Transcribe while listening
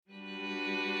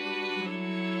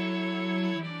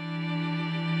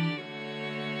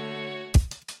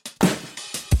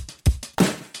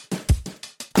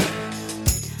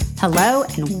Hello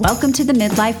and welcome to The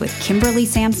Midlife with Kimberly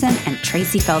Sampson and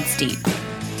Tracy Feldstein.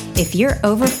 If you're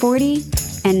over 40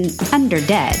 and under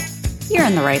dead, you're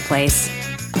in the right place.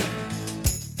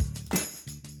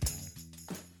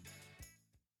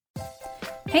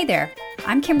 Hey there,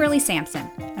 I'm Kimberly Sampson,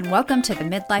 and welcome to the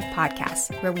Midlife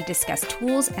Podcast, where we discuss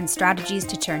tools and strategies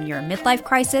to turn your midlife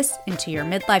crisis into your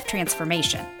midlife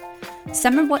transformation.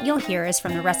 Some of what you'll hear is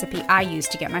from the recipe I use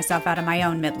to get myself out of my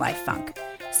own midlife funk.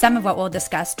 Some of what we'll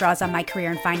discuss draws on my career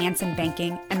in finance and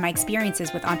banking and my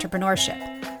experiences with entrepreneurship.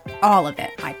 All of it,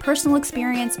 my personal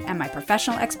experience and my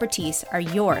professional expertise, are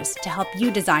yours to help you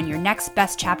design your next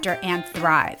best chapter and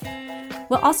thrive.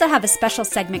 We'll also have a special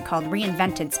segment called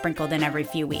Reinvented sprinkled in every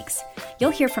few weeks.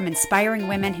 You'll hear from inspiring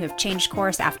women who have changed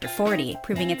course after 40,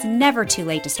 proving it's never too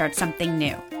late to start something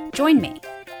new. Join me.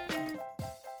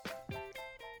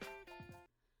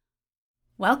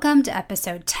 Welcome to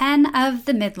episode 10 of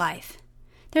The Midlife.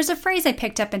 There's a phrase I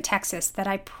picked up in Texas that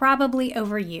I probably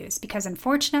overuse because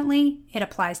unfortunately it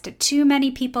applies to too many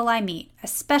people I meet,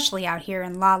 especially out here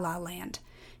in La La Land.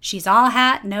 She's all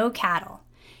hat, no cattle.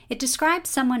 It describes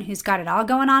someone who's got it all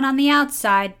going on the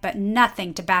outside, but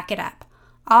nothing to back it up.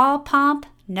 All pomp,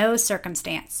 no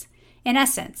circumstance. In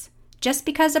essence, just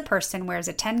because a person wears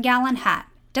a 10-gallon hat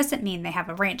doesn't mean they have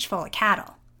a ranch full of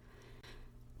cattle.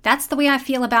 That's the way I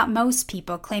feel about most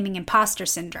people claiming imposter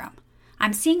syndrome.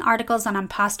 I'm seeing articles on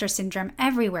imposter syndrome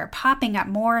everywhere popping up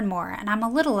more and more, and I'm a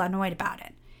little annoyed about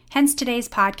it. Hence today's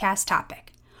podcast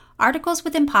topic. Articles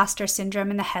with imposter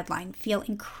syndrome in the headline feel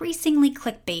increasingly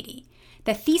clickbaity.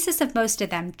 The thesis of most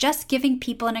of them just giving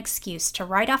people an excuse to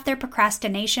write off their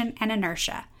procrastination and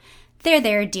inertia.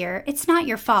 There, dear, it's not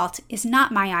your fault is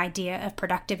not my idea of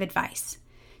productive advice.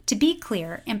 To be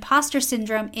clear, imposter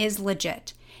syndrome is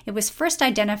legit. It was first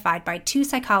identified by two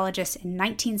psychologists in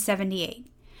 1978.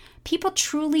 People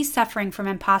truly suffering from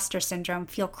imposter syndrome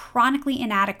feel chronically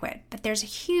inadequate, but there's a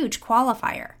huge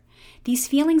qualifier. These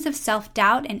feelings of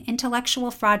self-doubt and intellectual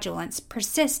fraudulence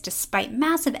persist despite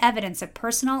massive evidence of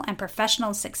personal and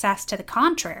professional success to the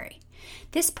contrary.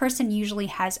 This person usually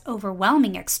has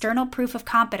overwhelming external proof of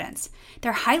competence.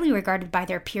 They're highly regarded by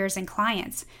their peers and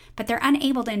clients, but they're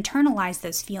unable to internalize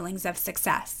those feelings of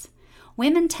success.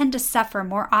 Women tend to suffer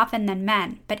more often than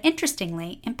men, but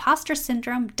interestingly, imposter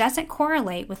syndrome doesn't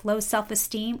correlate with low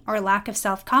self-esteem or lack of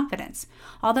self-confidence,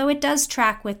 although it does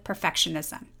track with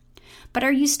perfectionism. But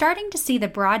are you starting to see the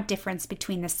broad difference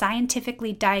between the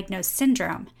scientifically diagnosed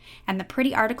syndrome and the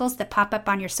pretty articles that pop up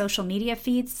on your social media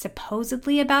feeds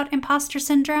supposedly about imposter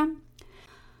syndrome?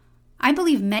 I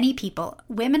believe many people,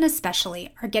 women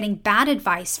especially, are getting bad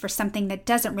advice for something that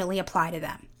doesn't really apply to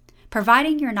them.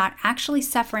 Providing you're not actually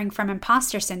suffering from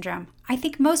imposter syndrome, I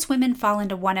think most women fall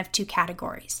into one of two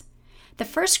categories. The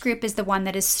first group is the one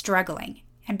that is struggling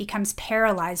and becomes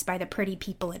paralyzed by the pretty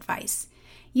people advice.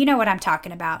 You know what I'm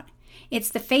talking about. It's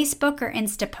the Facebook or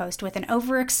Insta post with an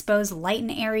overexposed light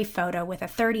and airy photo with a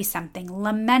 30-something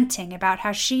lamenting about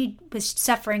how she was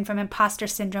suffering from imposter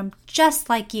syndrome just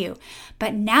like you,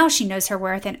 but now she knows her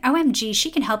worth and OMG, she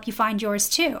can help you find yours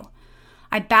too.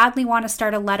 I badly want to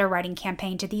start a letter writing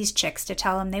campaign to these chicks to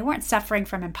tell them they weren't suffering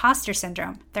from imposter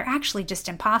syndrome. They're actually just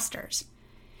imposters.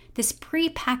 This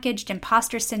pre-packaged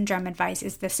imposter syndrome advice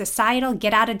is the societal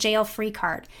get-out-of-jail-free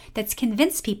card that's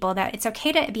convinced people that it's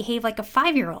okay to behave like a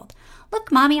 5-year-old.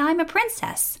 Look, mommy, I'm a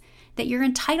princess. That you're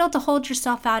entitled to hold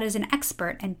yourself out as an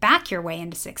expert and back your way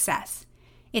into success.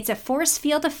 It's a force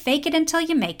field of fake it until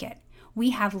you make it.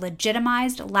 We have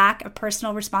legitimized lack of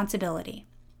personal responsibility.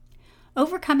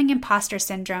 Overcoming imposter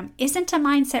syndrome isn't a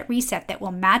mindset reset that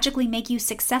will magically make you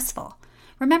successful.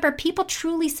 Remember, people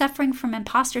truly suffering from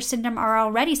imposter syndrome are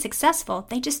already successful.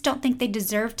 They just don't think they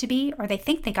deserve to be, or they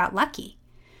think they got lucky.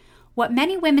 What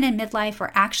many women in midlife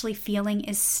are actually feeling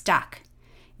is stuck.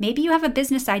 Maybe you have a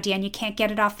business idea and you can't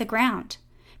get it off the ground.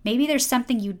 Maybe there's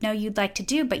something you know you'd like to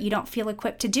do, but you don't feel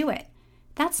equipped to do it.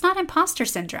 That's not imposter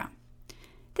syndrome.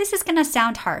 This is going to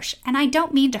sound harsh, and I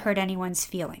don't mean to hurt anyone's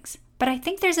feelings. But I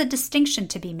think there's a distinction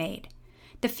to be made.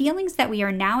 The feelings that we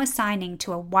are now assigning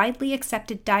to a widely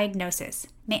accepted diagnosis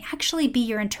may actually be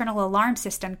your internal alarm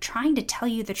system trying to tell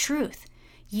you the truth.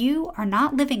 You are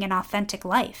not living an authentic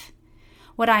life.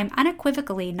 What I'm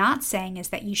unequivocally not saying is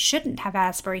that you shouldn't have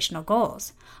aspirational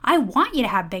goals. I want you to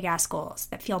have big-ass goals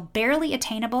that feel barely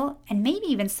attainable and maybe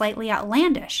even slightly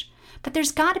outlandish. But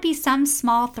there's got to be some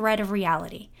small thread of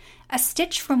reality, a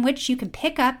stitch from which you can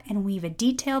pick up and weave a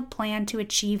detailed plan to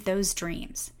achieve those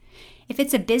dreams. If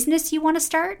it's a business you want to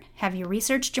start, have you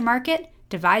researched your market,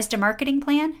 devised a marketing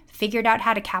plan, figured out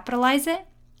how to capitalize it?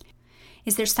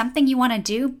 Is there something you want to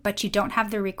do but you don't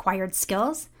have the required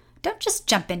skills? Don't just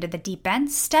jump into the deep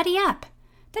end, study up.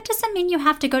 That doesn't mean you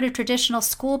have to go to traditional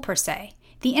school per se.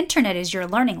 The internet is your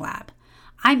learning lab.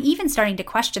 I'm even starting to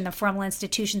question the formal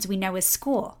institutions we know as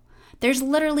school. There's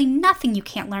literally nothing you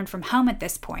can't learn from home at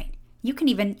this point. You can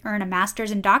even earn a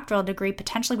master's and doctoral degree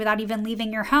potentially without even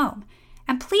leaving your home.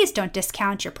 And please don't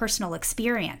discount your personal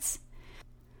experience.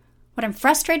 What I'm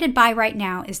frustrated by right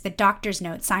now is the doctor's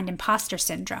note signed imposter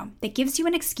syndrome that gives you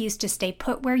an excuse to stay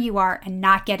put where you are and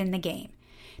not get in the game.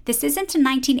 This isn't a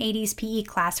 1980s PE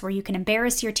class where you can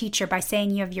embarrass your teacher by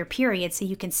saying you have your period so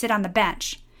you can sit on the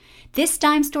bench. This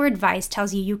dime store advice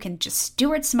tells you can just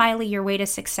Stuart Smiley your way to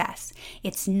success.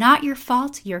 It's not your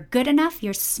fault, you're good enough,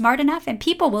 you're smart enough, and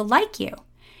people will like you.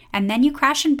 And then you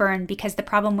crash and burn because the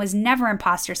problem was never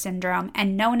imposter syndrome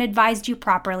and no one advised you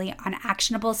properly on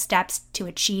actionable steps to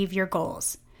achieve your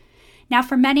goals. Now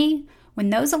for many, when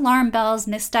those alarm bells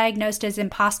misdiagnosed as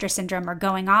imposter syndrome are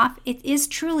going off, it is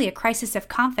truly a crisis of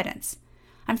confidence.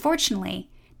 Unfortunately,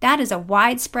 that is a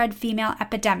widespread female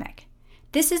epidemic.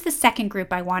 This is the second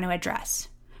group I want to address.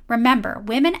 Remember,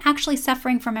 women actually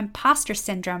suffering from imposter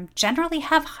syndrome generally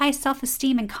have high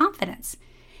self-esteem and confidence.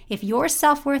 If your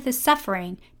self-worth is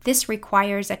suffering, this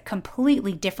requires a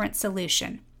completely different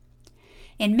solution.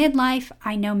 In midlife,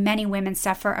 I know many women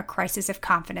suffer a crisis of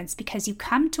confidence because you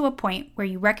come to a point where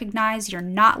you recognize you're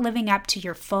not living up to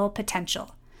your full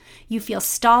potential. You feel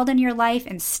stalled in your life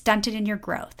and stunted in your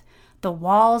growth. The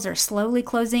walls are slowly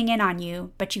closing in on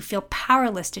you, but you feel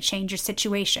powerless to change your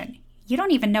situation. You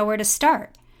don't even know where to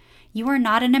start. You are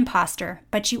not an imposter,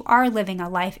 but you are living a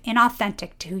life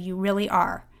inauthentic to who you really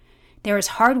are. There is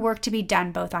hard work to be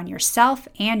done both on yourself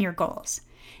and your goals.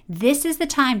 This is the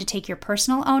time to take your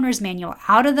personal owner's manual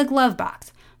out of the glove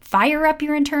box, fire up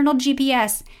your internal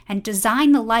GPS, and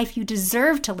design the life you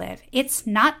deserve to live. It's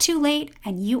not too late,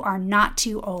 and you are not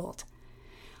too old.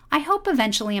 I hope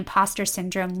eventually imposter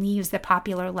syndrome leaves the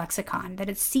popular lexicon, that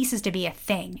it ceases to be a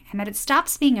thing, and that it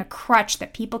stops being a crutch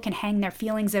that people can hang their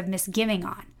feelings of misgiving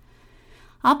on.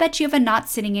 I'll bet you have a knot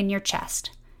sitting in your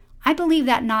chest. I believe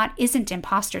that knot isn't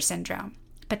imposter syndrome,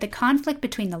 but the conflict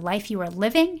between the life you are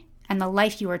living and the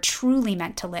life you are truly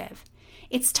meant to live.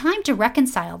 It's time to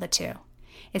reconcile the two.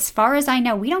 As far as I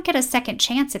know, we don't get a second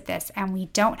chance at this, and we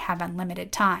don't have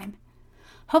unlimited time.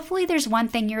 Hopefully there's one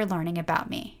thing you're learning about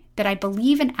me, that I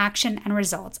believe in action and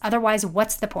results. Otherwise,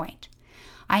 what's the point?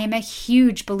 I am a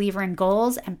huge believer in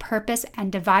goals and purpose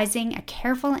and devising a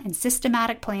careful and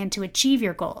systematic plan to achieve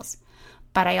your goals.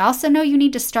 But I also know you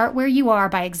need to start where you are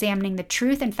by examining the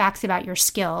truth and facts about your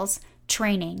skills,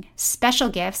 training, special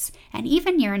gifts, and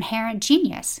even your inherent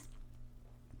genius.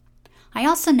 I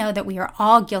also know that we are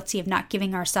all guilty of not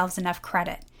giving ourselves enough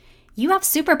credit. You have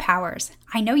superpowers.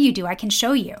 I know you do. I can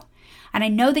show you. And I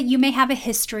know that you may have a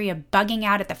history of bugging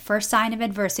out at the first sign of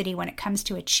adversity when it comes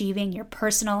to achieving your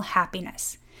personal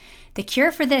happiness. The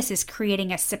cure for this is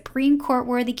creating a Supreme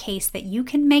Court-worthy case that you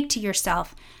can make to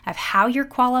yourself of how you're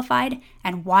qualified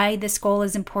and why this goal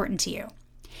is important to you.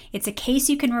 It's a case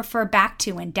you can refer back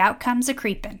to when doubt comes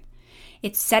a-creepin'.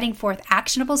 It's setting forth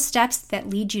actionable steps that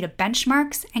lead you to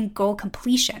benchmarks and goal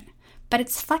completion, but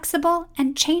it's flexible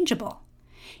and changeable.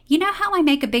 You know how I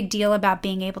make a big deal about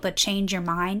being able to change your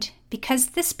mind? Because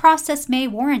this process may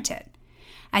warrant it.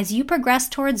 As you progress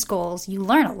towards goals, you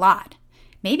learn a lot.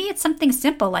 Maybe it's something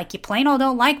simple like you plain old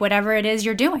don't like whatever it is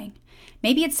you're doing.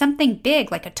 Maybe it's something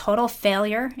big like a total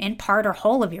failure in part or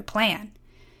whole of your plan.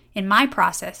 In my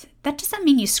process, that doesn't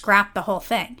mean you scrap the whole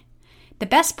thing. The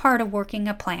best part of working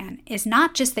a plan is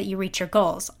not just that you reach your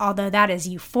goals, although that is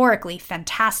euphorically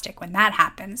fantastic when that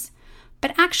happens.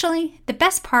 But actually, the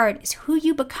best part is who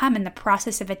you become in the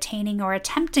process of attaining or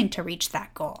attempting to reach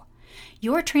that goal.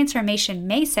 Your transformation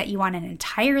may set you on an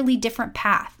entirely different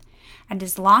path, and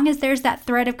as long as there's that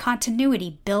thread of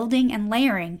continuity building and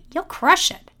layering, you'll crush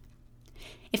it.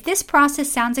 If this process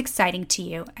sounds exciting to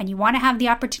you and you want to have the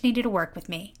opportunity to work with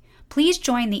me, please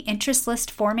join the interest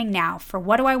list forming now for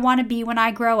What Do I Want to Be When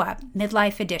I Grow Up?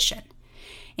 Midlife Edition.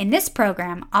 In this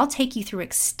program, I'll take you through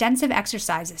extensive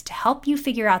exercises to help you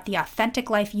figure out the authentic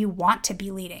life you want to be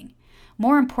leading.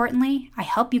 More importantly, I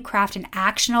help you craft an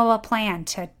actionable plan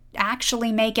to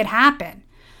actually make it happen.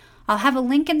 I'll have a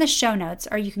link in the show notes,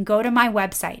 or you can go to my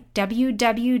website,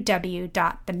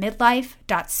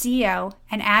 www.themidlife.co,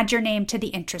 and add your name to the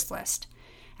interest list.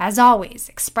 As always,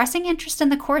 expressing interest in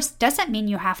the course doesn't mean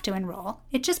you have to enroll.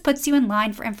 It just puts you in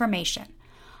line for information.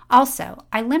 Also,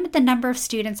 I limit the number of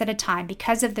students at a time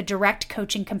because of the direct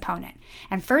coaching component,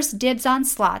 and first dibs on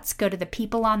slots go to the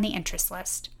people on the interest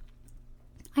list.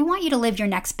 I want you to live your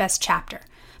next best chapter,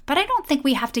 but I don't think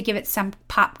we have to give it some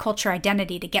pop culture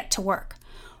identity to get to work.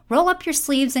 Roll up your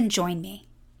sleeves and join me.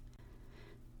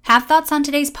 Have thoughts on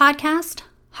today's podcast?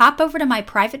 Hop over to my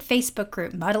private Facebook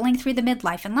group, Muddling Through the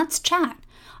Midlife, and let's chat.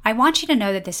 I want you to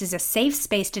know that this is a safe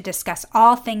space to discuss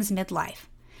all things midlife.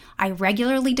 I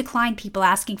regularly decline people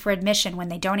asking for admission when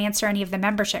they don't answer any of the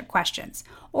membership questions,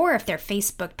 or if their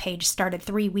Facebook page started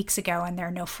 3 weeks ago and there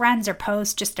are no friends or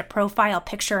posts, just a profile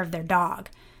picture of their dog.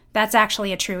 That's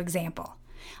actually a true example.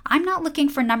 I'm not looking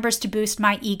for numbers to boost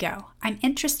my ego. I'm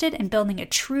interested in building a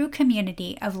true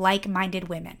community of like-minded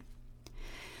women.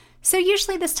 So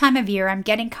usually this time of year, I'm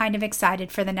getting kind of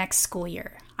excited for the next school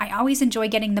year. I always enjoy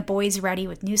getting the boys ready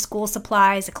with new school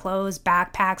supplies, clothes,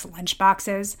 backpacks, lunch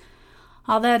boxes.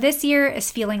 Although this year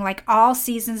is feeling like all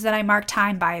seasons that I mark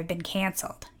time by have been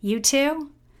canceled. You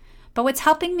too? But what's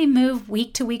helping me move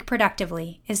week to week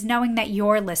productively is knowing that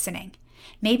you're listening.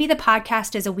 Maybe the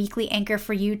podcast is a weekly anchor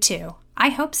for you too. I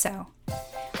hope so.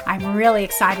 I'm really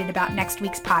excited about next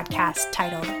week's podcast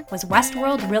titled, Was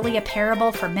Westworld Really a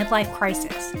Parable for Midlife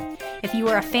Crisis? If you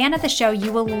are a fan of the show,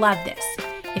 you will love this.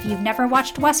 If you've never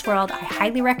watched Westworld, I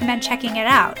highly recommend checking it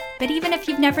out. But even if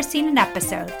you've never seen an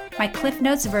episode, my Cliff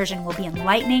Notes version will be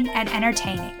enlightening and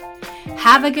entertaining.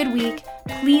 Have a good week.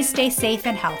 Please stay safe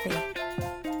and healthy.